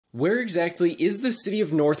Where exactly is the city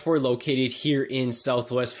of Northport located here in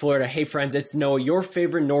Southwest Florida? Hey friends, it's Noah, your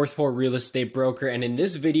favorite Northport real estate broker, and in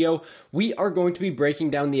this video, we are going to be breaking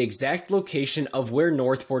down the exact location of where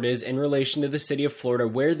Northport is in relation to the city of Florida,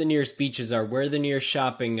 where the nearest beaches are, where the nearest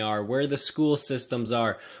shopping are, where the school systems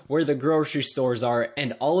are, where the grocery stores are,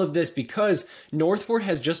 and all of this because Northport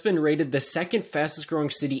has just been rated the second fastest growing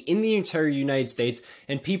city in the entire United States,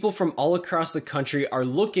 and people from all across the country are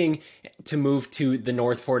looking to move to the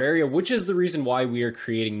Northport area, which is the reason why we are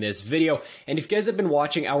creating this video. And if you guys have been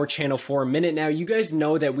watching our channel for a minute now, you guys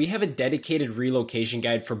know that we have a dedicated relocation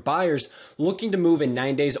guide for buyers looking to move in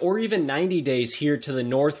 9 days or even 90 days here to the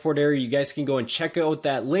Northport area. You guys can go and check out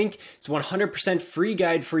that link. It's a 100% free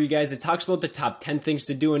guide for you guys. It talks about the top 10 things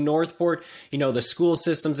to do in Northport, you know, the school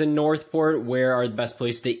systems in Northport, where are the best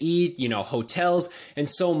places to eat, you know, hotels, and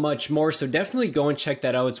so much more. So definitely go and check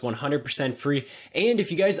that out. It's 100% free. And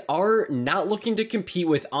if you guys are not looking to compete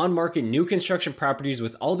with on-market new construction properties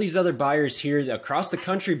with all these other buyers here across the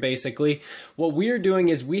country, basically, what we are doing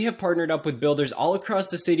is we have partnered up with builders all across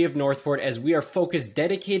the city of Northport as we are focused,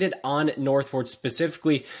 dedicated on Northport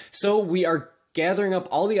specifically. So we are gathering up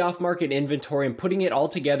all the off-market inventory and putting it all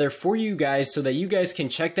together for you guys so that you guys can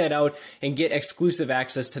check that out and get exclusive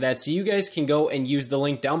access to that. So you guys can go and use the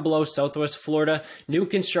link down below, Southwest Florida, new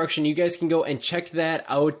construction. You guys can go and check that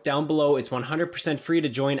out down below. It's 100% free to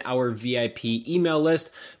join our VIP email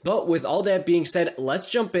list. But with all that being said, let's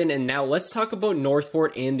jump in and now let's talk about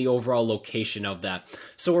Northport and the overall location of that.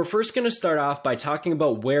 So we're first going to start off by talking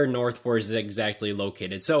about where Northport is exactly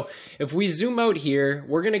located. So if we zoom out here,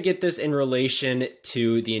 we're going to get this in relation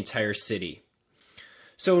to the entire city.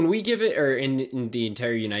 So when we give it, or in the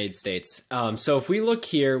entire United States. So if we look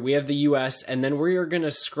here, we have the US, and then we are going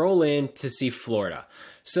to scroll in to see Florida.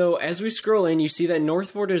 So as we scroll in, you see that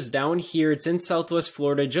Northport is down here. It's in Southwest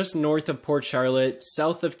Florida, just north of Port Charlotte,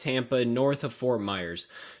 south of Tampa, north of Fort Myers.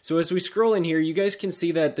 So as we scroll in here, you guys can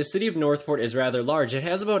see that the city of Northport is rather large. It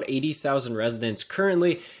has about 80,000 residents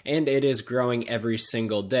currently, and it is growing every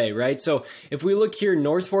single day, right? So if we look here,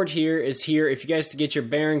 Northport here is here. If you guys to get your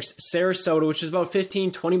bearings, Sarasota, which is about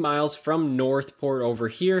 15-20 miles from Northport over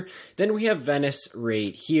here. Then we have Venice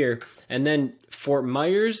right here. And then Fort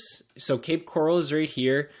Myers, so Cape Coral is right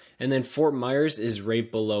here. And then Fort Myers is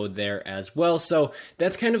right below there as well. So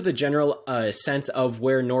that's kind of the general sense of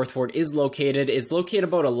where Northport is located. It's located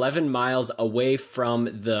about 11 miles away from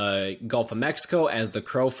the Gulf of Mexico as the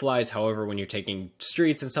crow flies. However, when you're taking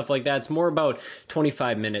streets and stuff like that, it's more about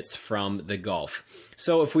 25 minutes from the Gulf.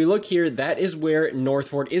 So if we look here, that is where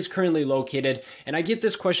Northport is currently located. And I get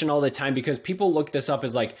this question all the time because people look this up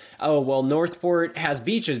as like, oh, well, Northport has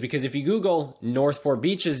beaches, because if you Google Northport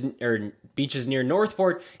beaches or beaches near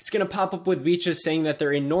Northport, it's going to pop up with beaches saying that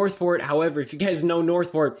they're in Northport. However, if you guys know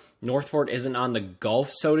Northport isn't on the Gulf,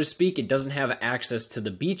 so to speak. It doesn't have access to the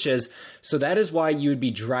beaches. So that is why you would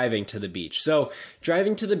be driving to the beach. So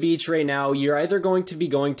driving to the beach right now, you're either going to be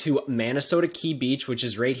going to Minnesota Key Beach, which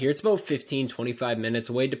is right here. It's about 15-25 minutes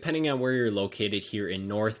away, depending on where you're located here in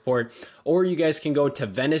Northport. Or you guys can go to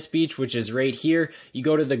Venice Beach, which is right here. You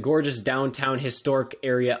go to the gorgeous downtown historic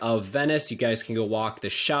area of Venice. You guys can go walk the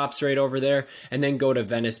shops right over there and then go to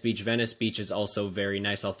Venice Beach. Venice Beach is also very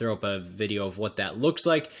nice. I'll throw up a video of what that looks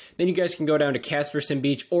like. Then you guys can go down to Casperson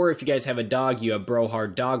Beach, or if you guys have a dog, you have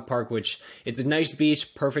Brohard Dog Park, which it's a nice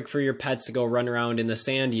beach, perfect for your pets to go run around in the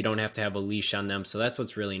sand. You don't have to have a leash on them, so that's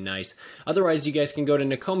what's really nice. Otherwise, you guys can go to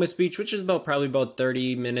Nokomis Beach, which is probably about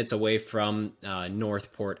 30 minutes away from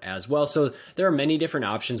Northport as well. So there are many different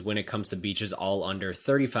options when it comes to beaches, all under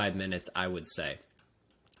 35 minutes, I would say.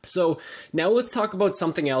 So now let's talk about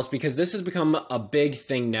something else, because this has become a big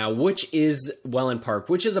thing now, which is Welland Park,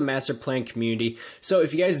 which is a master plan community. So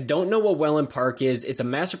if you guys don't know what Welland Park is, it's a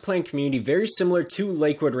master plan community very similar to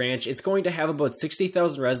Lakewood Ranch. It's going to have about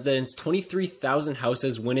 60,000 residents, 23,000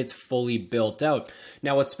 houses when it's fully built out.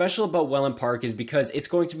 Now what's special about Welland Park is because it's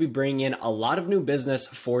going to be bringing in a lot of new business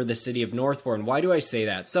for the city of Northport. And why do I say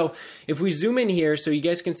that? So if we zoom in here so you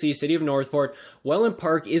guys can see city of Northport, Welland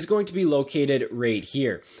Park is going to be located right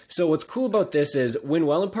here. So what's cool about this is when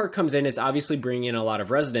Welland Park comes in, it's obviously bringing in a lot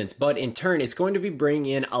of residents, but in turn, it's going to be bringing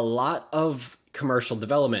in a lot of commercial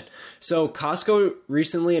development. So Costco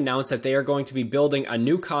recently announced that they are going to be building a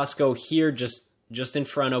new Costco here just in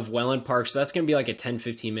front of Welland Park. So that's going to be like a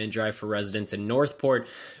 10-15 minute drive for residents in Northport,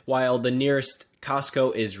 while the nearest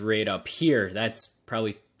Costco is right up here. That's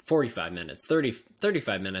probably 45 minutes,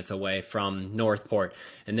 35 minutes away from Northport.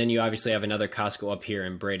 And then you obviously have another Costco up here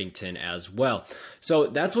in Bradenton as well. So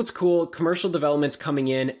that's what's cool. Commercial developments coming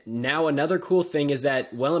in. Now, another cool thing is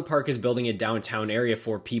that Welland Park is building a downtown area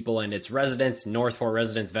for people and its residents, Northport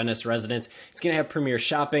residents, Venice residents. It's going to have premier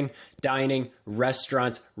shopping, dining,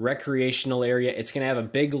 restaurants, recreational area. It's going to have a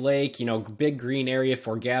big lake, big green area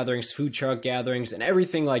for gatherings, food truck gatherings, and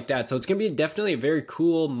everything like that. So it's going to be definitely a very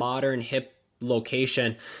cool, modern, hip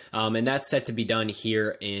location, and that's set to be done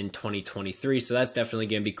here in 2023. So that's definitely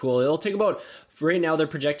going to be cool. It'll take about, right now they're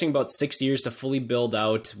projecting about 6 years to fully build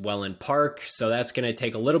out Welland Park. So that's going to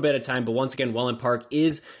take a little bit of time. But once again, Welland Park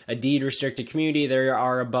is a deed restricted community. There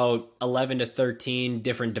are about 11 to 13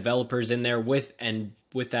 different developers in there with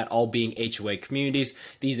that all being HOA communities.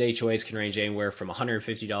 These HOAs can range anywhere from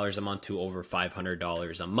 $150 a month to over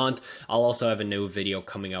 $500 a month. I'll also have a new video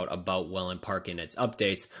coming out about Welland Park and its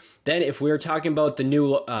updates. Then if we were talking about the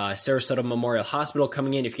new Sarasota Memorial Hospital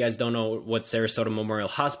coming in, if you guys don't know what Sarasota Memorial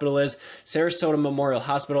Hospital is, Sarasota Memorial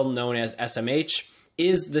Hospital, known as SMH,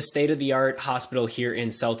 is the state-of-the-art hospital here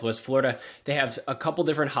in Southwest Florida. They have a couple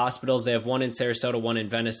different hospitals. They have one in Sarasota, one in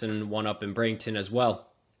Venice, and one up in Bradenton as well.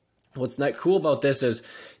 What's not cool about this is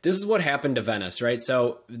what happened to Venice, right?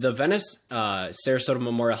 So the Venice Sarasota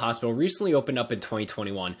Memorial Hospital recently opened up in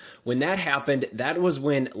 2021. When that happened, that was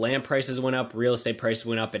when land prices went up, real estate prices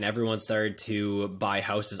went up, and everyone started to buy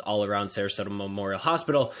houses all around Sarasota Memorial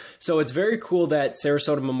Hospital. So it's very cool that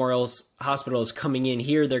Sarasota Memorial Hospital is coming in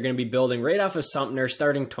here. They're going to be building right off of Sumter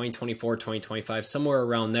starting 2024, 2025, somewhere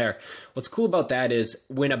around there. What's cool about that is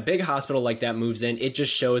when a big hospital like that moves in, it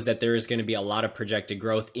just shows that there is going to be a lot of projected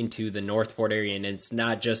growth into the Northport area, and it's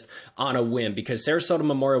not just on a whim, because Sarasota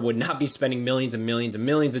Memorial would not be spending millions and millions and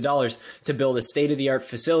millions of dollars to build a state-of-the-art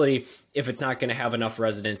facility if it's not going to have enough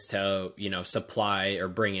residents to, supply or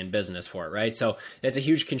bring in business for it, right? So that's a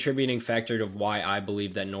huge contributing factor to why I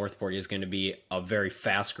believe that Northport is going to be a very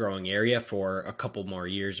fast-growing area for a couple more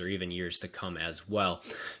years or even years to come as well.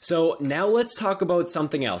 So now let's talk about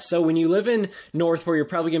something else. So when you live in Northport, you're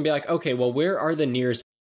probably going to be like, okay, well, where are the nearest?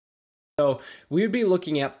 So we would be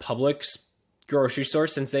looking at Publix grocery store,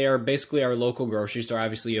 since they are basically our local grocery store.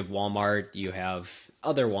 Obviously, you have Walmart, you have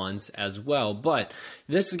other ones as well, but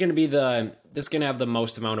this is going to have the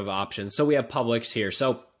most amount of options. So we have Publix here.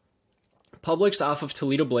 So Publix off of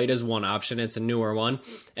Toledo Blade is one option. It's a newer one,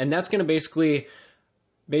 and that's going to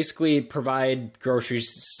basically provide grocery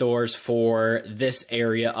stores for this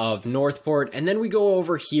area of Northport. And then we go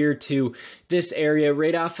over here to this area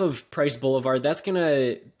right off of Price Boulevard. That's going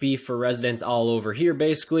to be for residents all over here,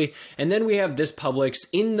 basically. And then we have this Publix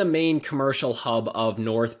in the main commercial hub of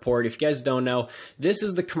Northport. If you guys don't know, this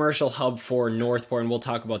is the commercial hub for Northport, and we'll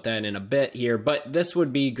talk about that in a bit here. But this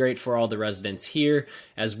would be great for all the residents here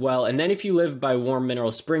as well. And then if you live by Warm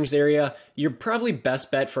Mineral Springs area, your probably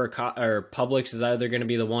best bet for Publix is either going to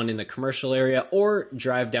be the one in the commercial area or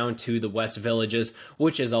drive down to the West Villages,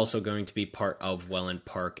 which is also going to be part of Welland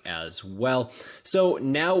Park as well. So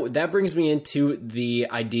now that brings me into the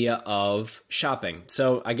idea of shopping.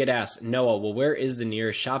 So I get asked, Noah, well, where is the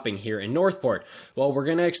nearest shopping here in Northport? Well, we're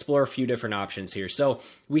going to explore a few different options here. So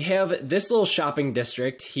we have this little shopping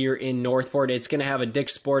district here in Northport. It's going to have a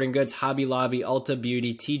Dick's Sporting Goods, Hobby Lobby, Ulta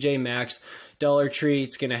Beauty, TJ Maxx, Dollar Tree.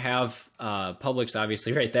 It's going to have Publix,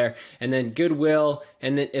 obviously, right there, and then Goodwill,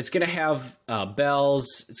 and then it's going to have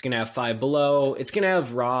Bell's. It's going to have Five Below. It's going to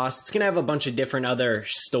have Ross. It's going to have a bunch of different other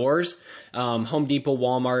stores. Home Depot,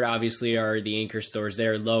 Walmart, obviously, are the anchor stores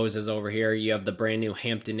there. Lowe's is over here. You have the brand new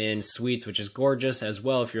Hampton Inn Suites, which is gorgeous as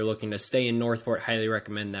well. If you're looking to stay in Northport, highly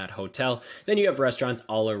recommend that hotel. Then you have restaurants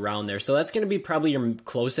all around there. So that's going to be probably your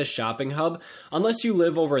closest shopping hub. Unless you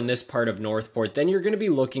live over in this part of Northport, then you're going to be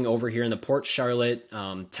looking over here in the Port Charlotte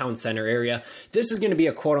Town Center area. This is going to be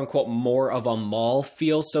a quote-unquote more of a mall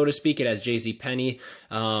feel, so to speak. It has JCPenney,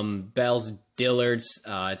 Bell's, Dillard's.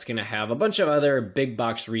 It's going to have a bunch of other big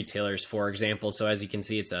box retailers, for example. So as you can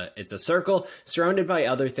see, it's a circle surrounded by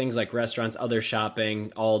other things like restaurants, other shopping,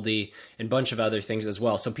 Aldi, and a bunch of other things as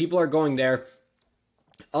well. So people are going there.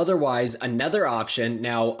 Otherwise, another option,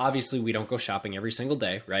 now obviously we don't go shopping every single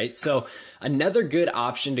day, right? So another good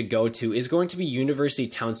option to go to is going to be University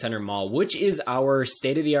Town Center Mall, which is our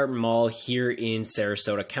state-of-the-art mall here in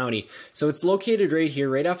Sarasota County. So it's located right here,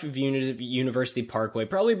 right off of University Parkway,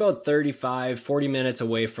 probably about 40 minutes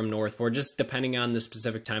away from Northport, just depending on the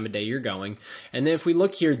specific time of day you're going. And then if we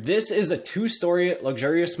look here, this is a 2-story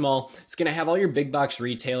luxurious mall. It's going to have all your big box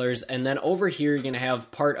retailers. And then over here, you're going to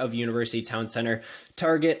have part of University Town Center,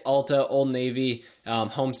 Target, Ulta, Old Navy,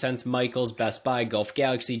 HomeSense, Michaels, Best Buy, Golf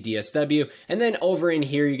Galaxy, DSW. And then over in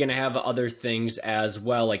here, you're going to have other things as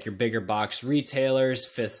well, like your bigger box retailers,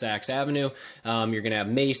 Fifth Saks Avenue. You're going to have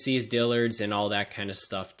Macy's, Dillard's, and all that kind of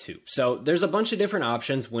stuff too. So there's a bunch of different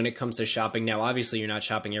options when it comes to shopping. Now, obviously, you're not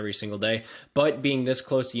shopping every single day, but being this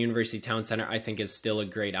close to University Town Center, I think is still a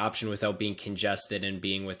great option without being congested and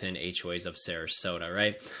being within HOAs of Sarasota,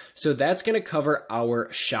 right? So that's going to cover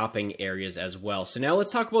our shopping areas as well. So now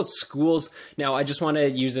let's talk about schools. Now, I just want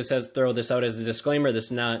to throw this out as a disclaimer. This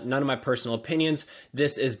is none of my personal opinions.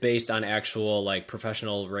 This is based on actual like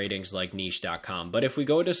professional ratings like niche.com. But if we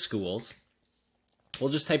go to schools, we'll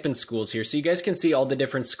just type in schools here so you guys can see all the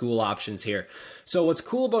different school options here. So what's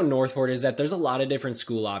cool about Northport is that there's a lot of different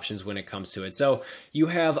school options when it comes to it. So you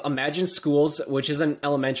have Imagine Schools, which is an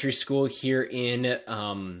elementary school here in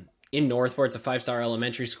Northport. It's a 5-star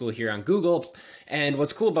elementary school here on Google. And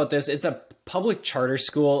what's cool about this, it's a public charter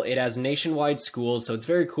school. It has nationwide schools, so it's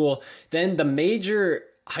very cool. Then the major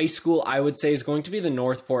high school, I would say, is going to be the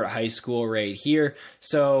Northport High School right here.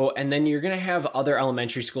 So, and then you're going to have other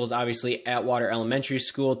elementary schools, obviously Atwater Elementary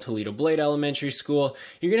School, Toledo Blade Elementary School.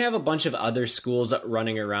 You're going to have a bunch of other schools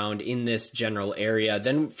running around in this general area.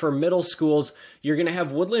 Then for middle schools, you're going to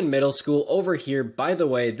have Woodland Middle School over here. By the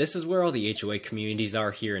way, this is where all the HOA communities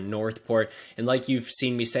are here in Northport. And like you've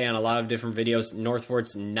seen me say on a lot of different videos,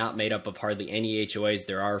 Northport's not made up of hardly any HOAs.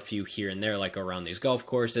 There are a few here and there, like around these golf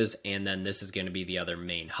courses. And then this is going to be the other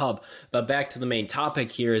main hub. But back to the main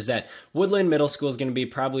topic here is that Woodland Middle School is going to be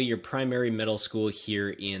probably your primary middle school here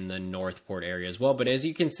in the Northport area as well. But as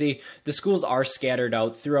you can see, the schools are scattered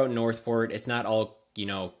out throughout Northport. It's not all,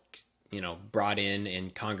 brought in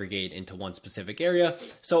and congregate into one specific area.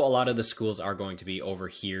 So a lot of the schools are going to be over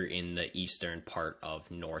here in the eastern part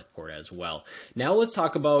of Northport as well. Now let's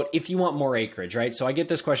talk about if you want more acreage, right? So I get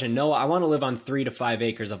this question, no, I want to live on 3 to 5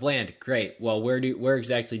 acres of land. Great. Well, where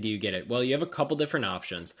exactly do you get it? Well, you have a couple different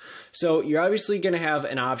options. So you're obviously going to have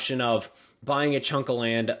an option of buying a chunk of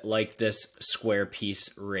land like this square piece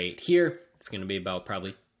right here. It's going to be about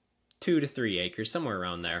probably 2 to 3 acres, somewhere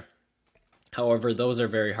around there. However, those are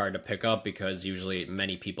very hard to pick up because usually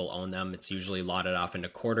many people own them. It's usually lotted off into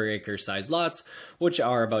quarter-acre size lots, which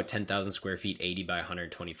are about 10,000 square feet, 80 by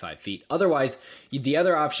 125 feet. Otherwise, the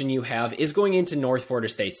other option you have is going into Northport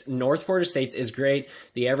Estates. Northport Estates is great.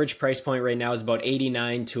 The average price point right now is about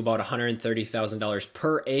 $89,000 to about $130,000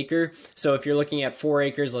 per acre. So if you're looking at 4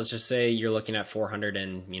 acres, let's just say you're looking at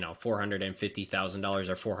 $450,000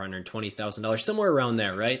 or $420,000, somewhere around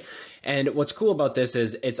there, right? And what's cool about this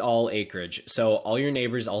is it's all acreage. So all your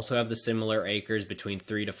neighbors also have the similar acres, between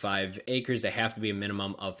 3 to 5 acres. They have to be a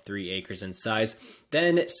minimum of 3 acres in size.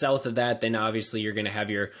 Then south of that, then obviously you're going to have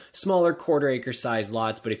your smaller quarter-acre size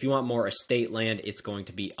lots. But if you want more estate land, it's going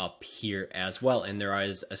to be up here as well. And there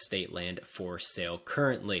is estate land for sale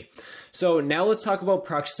currently. So now let's talk about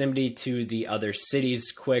proximity to the other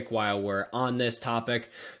cities quick while we're on this topic.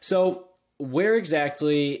 So where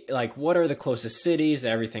exactly, like what are the closest cities,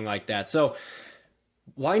 everything like that. So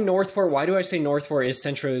why Northport? Why do I say Northport is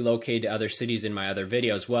centrally located to other cities in my other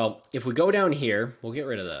videos? Well, if we go down here, we'll get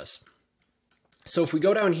rid of this. So if we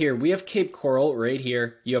go down here, we have Cape Coral right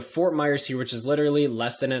here. You have Fort Myers here, which is literally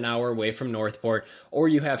less than an hour away from Northport. Or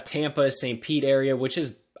you have Tampa, St. Pete area, which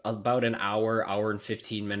is about an hour and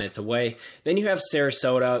 15 minutes away. Then you have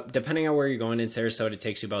Sarasota. Depending on where you're going in Sarasota, it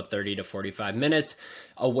takes you about 30 to 45 minutes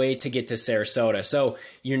away to get to Sarasota. So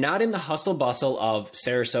you're not in the hustle bustle of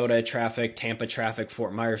Sarasota traffic, Tampa traffic,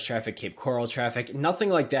 Fort Myers traffic, Cape Coral traffic, nothing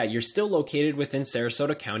like that. You're still located within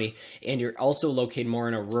Sarasota County, and you're also located more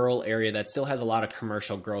in a rural area that still has a lot of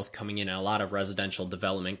commercial growth coming in and a lot of residential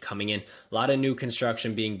development coming in. A lot of new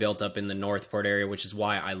construction being built up in the Northport area, which is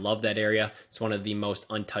why I love that area. It's one of the most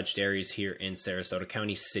untouched areas here in Sarasota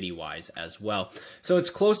County, city-wise as well. So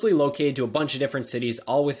it's closely located to a bunch of different cities,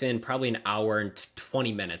 all within probably an hour and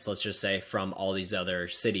 20 minutes, let's just say, from all these other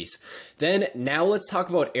cities. Then now let's talk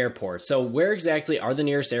about airports. So where exactly are the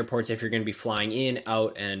nearest airports if you're going to be flying in,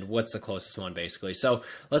 out, and what's the closest one basically? So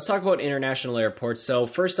let's talk about international airports. So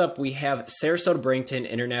first up, we have Sarasota Bradenton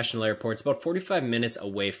International Airport. It's about 45 minutes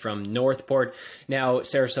away from Northport. Now,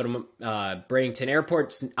 Sarasota Bradenton Airport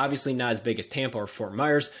is obviously not as big as Tampa or Fort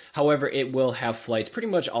Myers. However, it will have flights pretty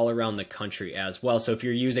much all around the country as well. So if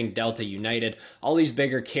you're using Delta, United, all these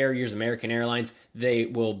bigger carriers, American Airlines, they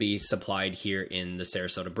will be supplied here in the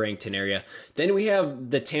Sarasota Bradenton area. Then we have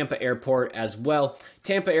the Tampa Airport as well.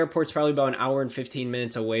 Tampa Airport's probably about an hour and 15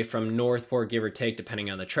 minutes away from Northport, give or take, depending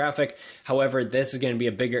on the traffic. However, this is going to be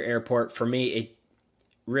a bigger airport. For me,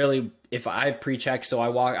 really, if I pre-check, so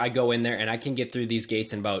I go in there and I can get through these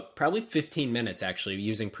gates in about probably 15 minutes actually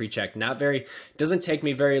using pre-check. Doesn't take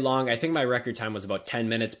me very long. I think my record time was about 10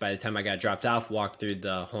 minutes by the time I got dropped off, walked through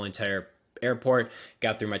the whole entire airport,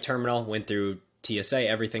 got through my terminal, went through TSA,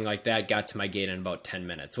 everything like that, got to my gate in about 10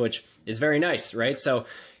 minutes, which is very nice, right? So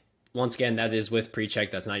once again, that is with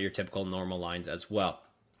pre-check. That's not your typical normal lines as well.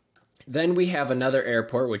 Then we have another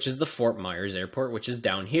airport, which is the Fort Myers Airport, which is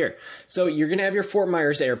down here. So you're going to have your Fort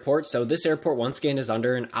Myers Airport. So this airport, once again, is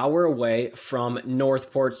under an hour away from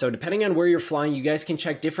Northport. So depending on where you're flying, you guys can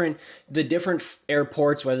check the different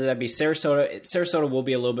airports, whether that be Sarasota. Sarasota will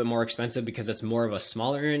be a little bit more expensive because it's more of a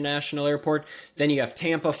smaller international airport. Then you have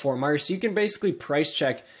Tampa, Fort Myers. So you can basically price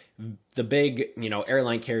check the big,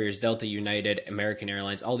 airline carriers, Delta, United, American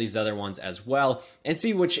Airlines, all these other ones as well, and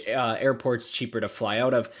see which airport's cheaper to fly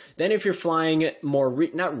out of. Then if you're flying more,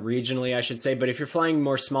 not regionally, I should say, but if you're flying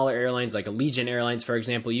more smaller airlines like Allegiant Airlines, for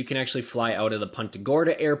example, you can actually fly out of the Punta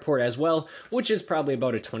Gorda Airport as well, which is probably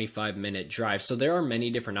about a 25-minute drive. So there are many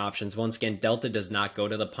different options. Once again, Delta does not go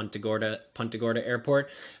to the Punta Gorda Airport.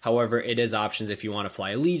 However, it is options if you want to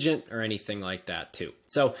fly Allegiant or anything like that too.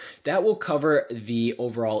 So that will cover the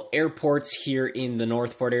overall airports here in the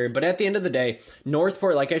Northport area. But at the end of the day,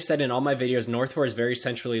 Northport, like I've said in all my videos, Northport is very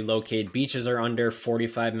centrally located. Beaches are under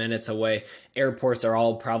 45 minutes away. Airports are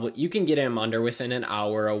all probably, you can get them under within an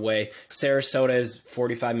hour away. Sarasota is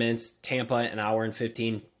 45 minutes, Tampa an hour and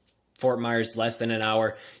 15, Fort Myers less than an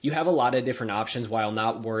hour. You have a lot of different options while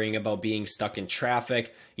not worrying about being stuck in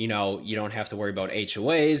traffic. You don't have to worry about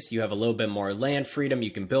HOAs. You have a little bit more land freedom. You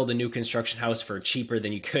can build a new construction house for cheaper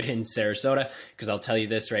than you could in Sarasota. Because I'll tell you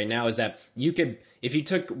this right now is that if you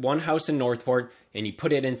took one house in Northport and you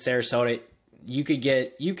put it in Sarasota, you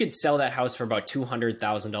could sell that house for about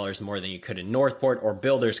 $200,000 more than you could in Northport, or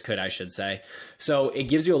builders could, I should say. So it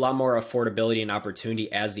gives you a lot more affordability and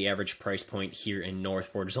opportunity, as the average price point here in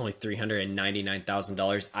Northport is only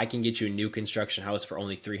 $399,000. I can get you a new construction house for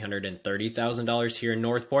only $330,000 here in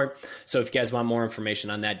Northport. So if you guys want more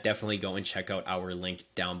information on that, definitely go and check out our link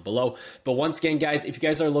down below. But once again, guys, if you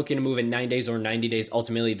guys are looking to move in 9 days or 90 days,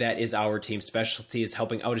 ultimately that is our team's specialty, is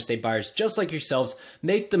helping out-of-state buyers just like yourselves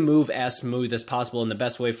make the move as smooth as possible. And the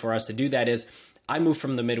best way for us to do that is, I moved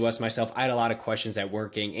from the Midwest myself. I had a lot of questions that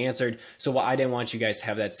weren't getting answered. So I didn't want you guys to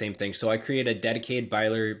have that same thing. So I created a dedicated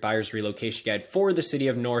buyer's relocation guide for the city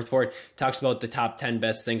of Northport. Talks about the top 10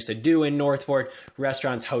 best things to do in Northport,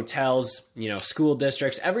 restaurants, hotels, school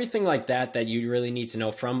districts, everything like that you really need to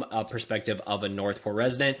know from a perspective of a Northport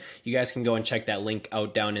resident. You guys can go and check that link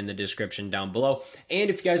out down in the description down below. And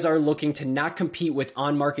if you guys are looking to not compete with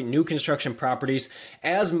on-market new construction properties,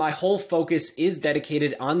 as my whole focus is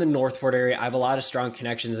dedicated on the Northport area, I have a lot of strong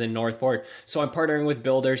connections in Northport. So I'm partnering with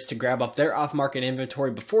builders to grab up their off-market inventory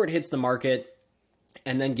before it hits the market,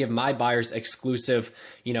 and then give my buyers exclusive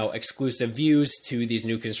views to these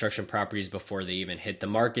new construction properties before they even hit the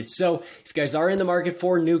market. So if you guys are in the market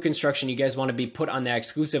for new construction, you guys want to be put on that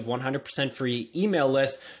exclusive 100% free email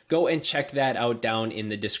list, go and check that out down in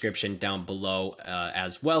the description down below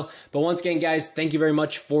as well. But once again, guys, thank you very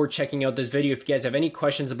much for checking out this video. If you guys have any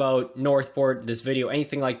questions about Northport, this video,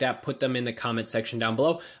 anything like that, put them in the comment section down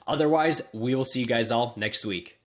below. Otherwise, we will see you guys all next week.